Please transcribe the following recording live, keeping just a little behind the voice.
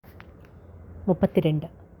32.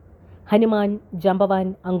 ഹനുമാൻ, ജാംബവാൻ,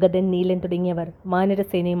 അംഗദൻ, നീലൻ തുടങ്ങിയവർ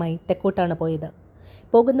വാനരസേനയുമായി തെക്കോട്ടാണ് പോയത്.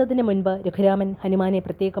 പോകുന്നതിന് മുൻപ് രഘുരാമൻ ഹനുമാനെ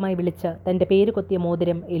പ്രത്യേകമായി വിളിച്ച് തൻ്റെ പേര് കൊത്തിയ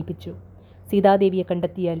മോതിരം ഏൽപ്പിച്ചു. സീതാദേവിയെ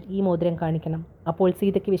കണ്ടെത്തിയാൽ ഈ മോതിരം കാണിക്കണം. അപ്പോൾ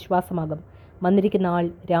സീതയ്ക്ക് വിശ്വാസമാകും. വന്നിരിക്കുന്ന ആൾ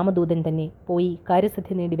രാമദൂതൻ തന്നെ. പോയി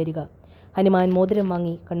കാര്യസിദ്ധി നേടി വരിക. ഹനുമാൻ മോതിരം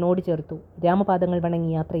വാങ്ങി കണ്ണോട് ചേർത്തു. രാമപാദങ്ങൾ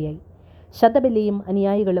വണങ്ങി യാത്രയായി. ശതബലിയും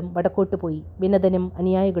അനുയായികളും വടക്കോട്ട് പോയി. വിനതനും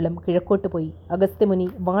അനുയായികളും കിഴക്കോട്ട് പോയി. അഗസ്ത്യമുനി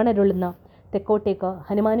വാണരുളുന്ന തെക്കോട്ടേക്ക്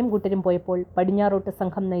ഹനുമാനും കൂട്ടരും പോയപ്പോൾ പടിഞ്ഞാറോട്ട്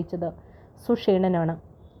സംഘം നയിച്ചത് സുഷേണനാണ്.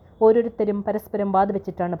 ഓരോരുത്തരും പരസ്പരം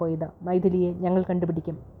വാതുവെച്ചിട്ടാണ് പോയത്. മൈഥിലിയെ ഞങ്ങൾ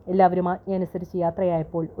കണ്ടുപിടിക്കും. എല്ലാവരും ആജ്ഞയനുസരിച്ച്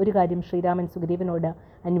യാത്രയായപ്പോൾ ഒരു കാര്യം ശ്രീരാമൻ സുഗ്രീവനോട്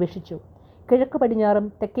അന്വേഷിച്ചു. കിഴക്ക് പടിഞ്ഞാറും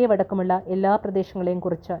തെക്കേ വടക്കുമുള്ള എല്ലാ പ്രദേശങ്ങളെയും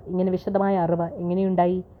കുറിച്ച് ഇങ്ങനെ വിശദമായ അറിവ്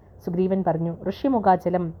എങ്ങനെയുണ്ടായി? സുഗ്രീവൻ പറഞ്ഞു,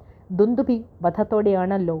 ഋഷിമുഖാചലം ദുന്ദുഭി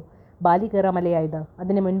വധത്തോടെയാണല്ലോ ബാലി കയറാമലയായത്.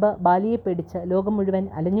 അതിനു മുൻപ് ബാലിയെ പേടിച്ച് ലോകം മുഴുവൻ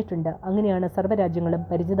അലഞ്ഞിട്ടുണ്ട്. അങ്ങനെയാണ് സർവ്വരാജ്യങ്ങളും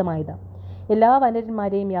പരിചിതമായത്. എല്ലാ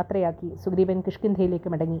വാനരന്മാരെയും യാത്രയാക്കി സുഗ്രീവൻ കിഷ്കിന്ധയിലേക്ക്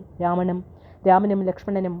മടങ്ങി. രാമനും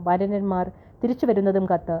ലക്ഷ്മണനും വാനരന്മാർ തിരിച്ചു വരുന്നതും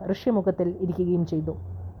കാത്ത് ഋഷ്യമുഖത്തിൽ ഇരിക്കുകയും ചെയ്തു.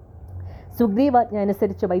 സുഗ്രീവാജ്ഞ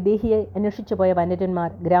അനുസരിച്ച് വൈദേഹിയെ അന്വേഷിച്ചു പോയ വാനരന്മാർ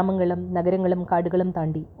ഗ്രാമങ്ങളും നഗരങ്ങളും കാടുകളും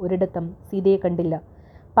താണ്ടി. ഒരിടത്തും സീതയെ കണ്ടില്ല.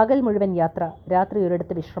 പകൽ മുഴുവൻ യാത്ര, രാത്രി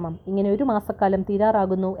ഒരിടത്ത് വിശ്രമം. ഇങ്ങനെ ഒരു മാസക്കാലം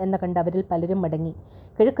തീരാറാകുന്നു എന്ന കണ്ട് അവരിൽ പലരും മടങ്ങി.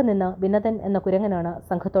 കിഴക്ക് നിന്ന് വിനതൻ എന്ന കുരങ്ങനാണ്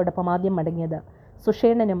സംഘത്തോടൊപ്പം ആദ്യം മടങ്ങിയത്.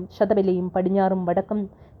 സുഷേണനും ശതബലിയും പടിഞ്ഞാറും വടക്കും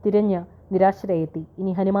തിരഞ്ഞ് നിരാശരായെത്തി.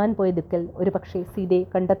 ഇനി ഹനുമാൻ പോയ ദിക്കിൽ ഒരു പക്ഷേ സീതയെ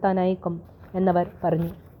കണ്ടെത്താനായേക്കും എന്നവർ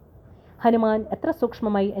പറഞ്ഞു. ഹനുമാൻ എത്ര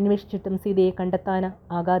സൂക്ഷ്മമായി അന്വേഷിച്ചിട്ടും സീതയെ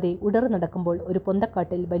കണ്ടെത്താനാകാതെ ഉടറ് നടക്കുമ്പോൾ ഒരു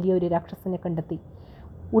പൊന്തക്കാട്ടിൽ വലിയൊരു രാക്ഷസനെ കണ്ടെത്തി.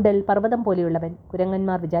 ഉടൽ പർവ്വതം പോലെയുള്ളവൻ.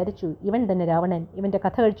 കുരങ്ങന്മാർ വിചാരിച്ചു, ഇവൻ തന്നെ രാവണൻ. ഇവൻ്റെ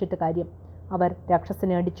കഥ കഴിച്ചിട്ട് കാര്യം. അവർ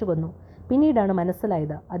രാക്ഷസനെ അടിച്ചു കൊന്നു. പിന്നീടാണ്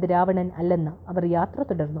മനസ്സിലായത് അത് രാവണൻ അല്ലെന്ന്. അവർ യാത്ര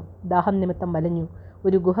തുടർന്നു. ദാഹം നിമിത്തം വലഞ്ഞു.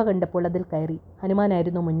 ഒരു ഗുഹ കണ്ടപ്പോൾ അതിൽ കയറി.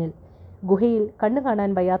 ഹനുമാനായിരുന്നു മുന്നിൽ. ഗുഹയിൽ കണ്ണു കാണാൻ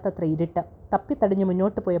വയ്യാത്തത്ര ഇരുട്ട്. തപ്പിത്തടഞ്ഞു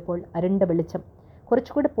മുന്നോട്ട് പോയപ്പോൾ അരണ്ട വെളിച്ചം.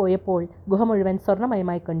 കുറച്ചുകൂടെ പോയപ്പോൾ ഗുഹ മുഴുവൻ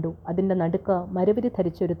സ്വർണ്ണമയമായി കണ്ടു. അതിൻ്റെ നടുക്ക് മരവിരി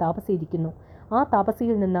ധരിച്ചൊരു താപസി ഇരിക്കുന്നു. ആ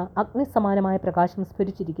താപസിയിൽ നിന്ന് അഗ്നിസമാനമായ പ്രകാശം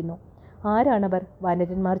സ്ഫുരിച്ചിരിക്കുന്നു. ആരാണവർ?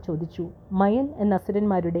 വാനരന്മാർ ചോദിച്ചു. മയൻ എന്ന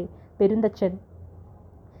അസുരന്മാരുടെ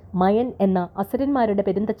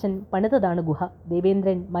പെരുന്തച്ഛൻ പണിതതാണ് ഗുഹ.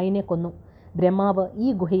 ദേവേന്ദ്രൻ മയനെ കൊന്നു. ബ്രഹ്മാവ് ഈ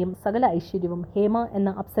ഗുഹയും സകല ഐശ്വര്യവും ഹേമ എന്ന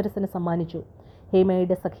അപ്സരസിന് സമ്മാനിച്ചു.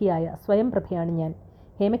 ഹേമയുടെ സഖിയായ സ്വയംപ്രഭയാണ് ഞാൻ.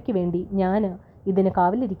 ഹേമയ്ക്ക് വേണ്ടി ഞാൻ ഇതിന്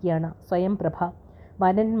കാവലിരിക്കുകയാണ്. സ്വയംപ്രഭ.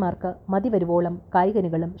 വാനരന്മാർക്ക് മതി വരുവോളം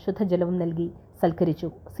കായ്കനികളും ശുദ്ധജലവും നൽകി സൽക്കരിച്ചു.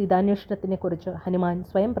 സീതാന്വേഷണത്തിനെക്കുറിച്ച് ഹനുമാൻ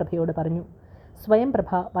സ്വയംപ്രഭയോട് പറഞ്ഞു.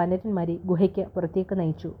 സ്വയംപ്രഭ വാനരന്മാരെ ഗുഹയ്ക്ക് പുറത്തേക്ക്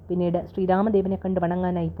നയിച്ചു. പിന്നീട് ശ്രീരാമദേവനെ കണ്ട്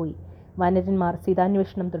വണങ്ങാനായി പോയി. വാനരന്മാർ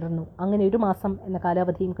സീതാന്വേഷണം തുടർന്നു. അങ്ങനെ ഒരു മാസം എന്ന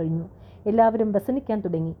കാലാവധിയും കഴിഞ്ഞു. എല്ലാവരും വ്യസനിക്കാൻ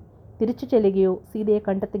തുടങ്ങി. തിരിച്ചു ചെല്ലുകയോ സീതയെ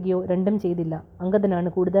കണ്ടെത്തുകയോ രണ്ടും ചെയ്തില്ല. അംഗദനാണ്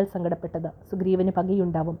കൂടുതൽ സങ്കടപ്പെട്ടത്. സുഗ്രീവന്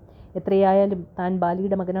പകയുണ്ടാവും. എത്രയായാലും താൻ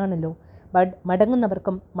ബാലിയുടെ മകനാണല്ലോ.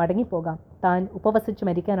 മടങ്ങുന്നവർക്കും മടങ്ങിപ്പോകാം. താൻ ഉപവസിച്ച്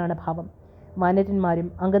മരിക്കാനാണ് ഭാവം. വാനരന്മാരും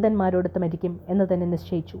അംഗദന്മാരോടൊത്ത് മരിക്കും എന്ന് തന്നെ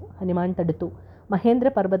നിശ്ചയിച്ചു. ഹനുമാൻ തടുത്തു. മഹേന്ദ്ര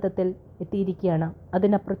പർവ്വതത്തിൽ എത്തിയിരിക്കുകയാണ്.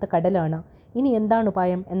 അതിനപ്പുറത്ത് കടലാണ്. ഇനി എന്താണ്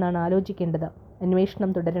ഉപായം എന്നാണ് ആലോചിക്കേണ്ടത്.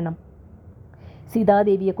 അന്വേഷണം തുടരണം.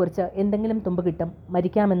 സീതാദേവിയെക്കുറിച്ച് എന്തെങ്കിലും തുമ്പ് കിട്ടും.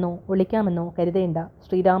 മരിക്കാമെന്നോ ഒളിക്കാമെന്നോ കരുതേണ്ട.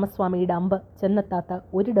 ശ്രീരാമസ്വാമിയുടെ അമ്പ് ചെന്നെത്താത്ത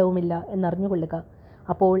ഒരിടവുമില്ല എന്നറിഞ്ഞുകൊള്ളുക.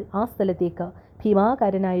 അപ്പോൾ ആ സ്ഥലത്തേക്ക്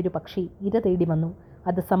ഭീമാകാരനായൊരു പക്ഷി ഇര തേടി വന്നു.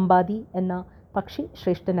 അത് സമ്പാദി എന്ന പക്ഷി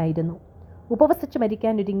ശ്രേഷ്ഠനായിരുന്നു. ഉപവസിച്ച്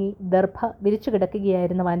മരിക്കാനൊരുങ്ങി ദർഭ വിരിച്ചു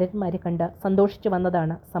കിടക്കുകയായിരുന്ന വാനരന്മാരെ കണ്ട് സന്തോഷിച്ചു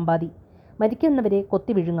വന്നതാണ് സമ്പാദി. മരിക്കുന്നവരെ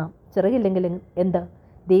കൊത്തി വിഴുങ്ങാം. ചിറകില്ലെങ്കിൽ എന്ത്?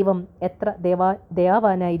 ദൈവം എത്ര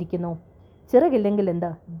ദയാവാനായിരിക്കുന്നു. ചിറകില്ലെങ്കിൽ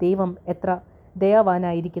എന്ത്? ദൈവം എത്ര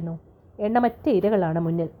ദയാവാനായിരിക്കുന്നു. എണ്ണമറ്റ ഇരകളാണ്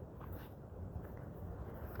മുന്നിൽ.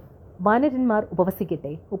 വാനരന്മാർ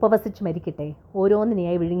ഉപവസിക്കട്ടെ, ഉപവസിച്ച് മരിക്കട്ടെ.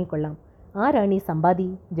 ഓരോന്നിനെയായി വിഴുങ്ങിക്കൊള്ളാം. ആരാണ് ഈ സമ്പാദി?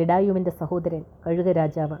 ജഡായുവിൻ്റെ സഹോദരൻ,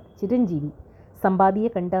 കഴുകരാജാവ്, ചിരഞ്ജീവി. സമ്പാദിയെ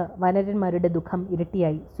കണ്ട് വാനരന്മാരുടെ ദുഃഖം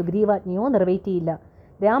ഇരട്ടിയായി. സുഗ്രീവാജ്ഞയോ നിറവേറ്റിയില്ല.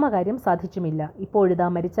 രാമകാര്യം സാധിച്ചുമില്ല. ഇപ്പോഴിതാ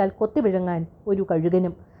മരിച്ചാൽ കൊത്തിവിഴുങ്ങാൻ ഒരു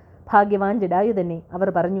കഴുകനും. ഭാഗ്യവാൻ ജഡായു തന്നെ. അവർ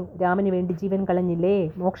പറഞ്ഞു, രാമന് വേണ്ടി ജീവൻ കളഞ്ഞില്ലേ,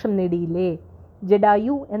 മോക്ഷം നേടിയില്ലേ.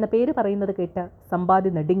 ജഡായു എന്ന പേര് പറയുന്നത് കേട്ട് സമ്പാദി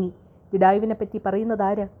നടുങ്ങി. ജഡായുവിനെപ്പറ്റി പറയുന്നത്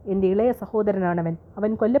ആര്? എൻ്റെ ഇളയ സഹോദരനാണവൻ.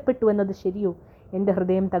 അവൻ കൊല്ലപ്പെട്ടു എന്നത് ശരിയോ? എൻ്റെ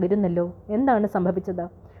ഹൃദയം തകരുന്നല്ലോ. എന്താണ് സംഭവിച്ചത്?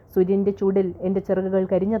 സൂര്യൻ്റെ ചൂടിൽ എൻ്റെ ചിറകുകൾ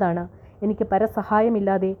കരിഞ്ഞതാണ്. എനിക്ക്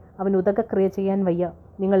പരസഹായമില്ലാതെ അവൻ ഉദകക്രിയ ചെയ്യാൻ വയ്യ.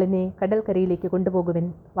 നിങ്ങൾ എന്നെ കടൽക്കരയിലേക്ക് കൊണ്ടുപോകുവൻ.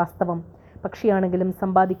 വാസ്തവം. പക്ഷിയാണെങ്കിലും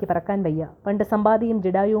സമ്പാദിക്ക് പറക്കാൻ വയ്യ. പണ്ട് സമ്പാദിയും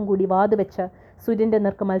ജഡായുവും കൂടി വാതുവെച്ച് സൂര്യൻ്റെ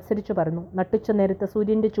നേർക്ക് മത്സരിച്ചു പറന്നു. നട്ടുച്ച നേരത്ത്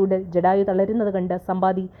സൂര്യൻ്റെ ചൂടിൽ ജഡായു തളരുന്നത് കണ്ട്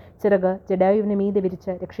സമ്പാദി ചിറക് ജഡായുവിനെ മീതെ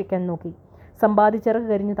വിരിച്ച് രക്ഷിക്കാൻ നോക്കി. സമ്പാദി ചിറക്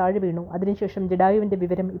കരിഞ്ഞ് താഴെ വീണു. അതിനുശേഷം ജഡായുവിൻ്റെ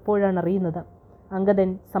വിവരം ഇപ്പോഴാണ് അറിയുന്നത്.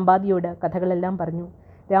 അംഗദൻ സമ്പാദിയോട് കഥകളെല്ലാം പറഞ്ഞു.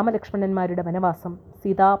 രാമലക്ഷ്മണന്മാരുടെ വനവാസം,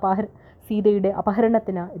 സീതയുടെ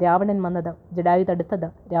അപഹരണത്തിന് രാവണൻ വന്നത്, ജഡായു തടുത്തത്,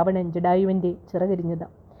 രാവണൻ ജഡായുവിൻ്റെ ചിറകരിഞ്ഞത്.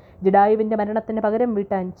 ജഡായുവിൻ്റെ മരണത്തിന് പകരം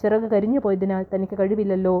വീട്ടാൻ ചിറക് കരിഞ്ഞു പോയതിനാൽ തനിക്ക്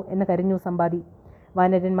കഴിവില്ലല്ലോ എന്ന് കരഞ്ഞു സമ്പാതി.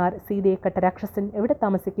 വാനരന്മാർ സീതയെ കട്ട രാക്ഷസൻ എവിടെ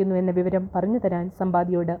താമസിക്കുന്നു എന്ന വിവരം പറഞ്ഞു തരാൻ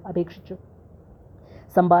സമ്പാദിയോട് അപേക്ഷിച്ചു.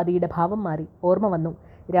 സമ്പാദിയുടെ ഭാവം മാറി. ഓർമ്മ വന്നു.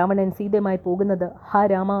 രാവണൻ സീതയുമായി പോകുന്നത്, ഹാ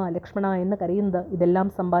രാമ ലക്ഷ്മണ എന്ന് കരയുന്നത് ഇതെല്ലാം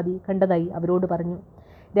സമ്പാദി കണ്ടതായി അവരോട് പറഞ്ഞു.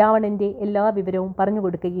 രാവണൻ്റെ എല്ലാ വിവരവും പറഞ്ഞു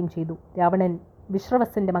കൊടുക്കുകയും ചെയ്തു. രാവണൻ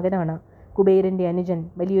വിശ്രവസൻ്റെ മകനാണ്. കുബേരൻ്റെ അനുജൻ.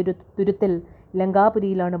 വലിയൊരു തുരുത്തിൽ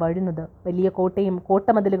ലങ്കാപുരിയിലാണ് വാഴുന്നത്. വലിയ കോട്ടയും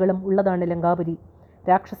കോട്ടമതിലുകളും ഉള്ളതാണ് ലങ്കാപുരി.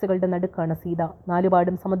 രാക്ഷസികളുടെ നടുക്കാണ് സീത.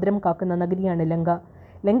 നാലുപാടും സമുദ്രം കാക്കുന്ന നഗരിയാണ് ലങ്ക.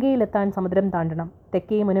 ലങ്കയിലെത്താൻ സമുദ്രം താണ്ടണം.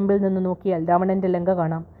 തെക്കേ മുനമ്പിൽ നിന്ന് നോക്കിയാൽ രാവണൻ്റെ ലങ്ക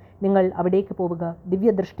കാണാം. നിങ്ങൾ അവിടേക്ക് പോവുക.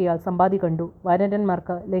 ദിവ്യദൃഷ്ടിയാൽ സമ്പാദി കണ്ടു.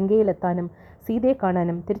 വാനരന്മാർക്ക് ലങ്കയിലെത്താനും സീതയെ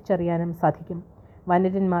കാണാനും തിരിച്ചറിയാനും സാധിക്കും.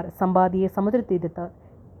 വാനരന്മാർ സമ്പാദിയെ സമുദ്രതീരത്ത്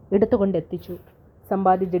എടുത്തുകൊണ്ടെത്തിച്ചു.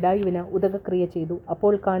 സമ്പാദി ജഡായുവിന് ഉദകക്രിയ ചെയ്തു.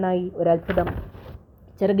 അപ്പോൾ കാണായി ഒരത്ഭുതം.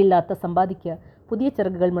 ചിറകില്ലാത്ത സമ്പാദിക്ക് പുതിയ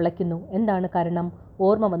ചിറകുകൾ മുളയ്ക്കുന്നു. എന്താണ് കാരണം?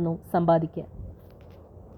 ഓർമ്മ വന്നു സമ്പാദിക്ക്.